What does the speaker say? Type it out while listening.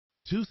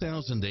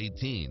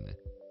2018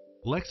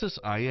 Lexus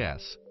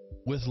IS.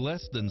 With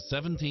less than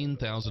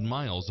 17,000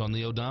 miles on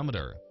the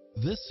odometer,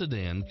 this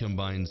sedan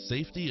combines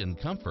safety and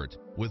comfort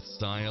with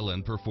style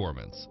and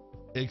performance.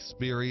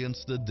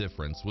 Experience the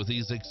difference with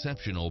these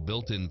exceptional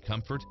built-in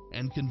comfort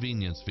and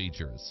convenience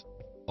features.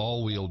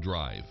 All-wheel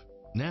drive,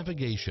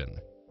 navigation,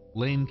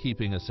 lane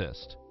keeping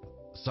assist,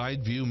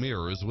 side view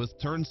mirrors with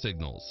turn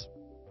signals,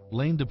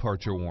 lane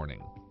departure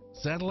warning,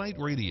 satellite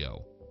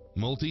radio,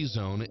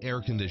 multi-zone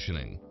air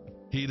conditioning,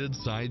 heated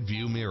side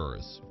view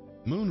mirrors,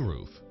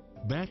 moonroof,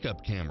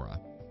 backup camera,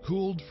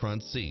 cooled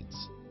front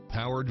seats,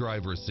 power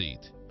driver seat,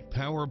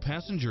 power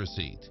passenger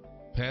seat,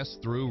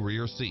 pass-through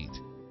rear seat,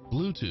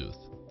 Bluetooth,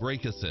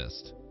 brake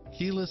assist,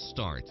 keyless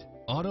start,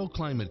 auto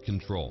climate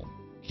control,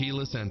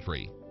 keyless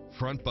entry,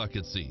 front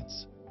bucket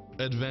seats.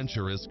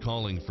 Adventure is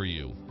calling for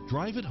you.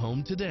 Drive it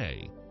home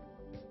today.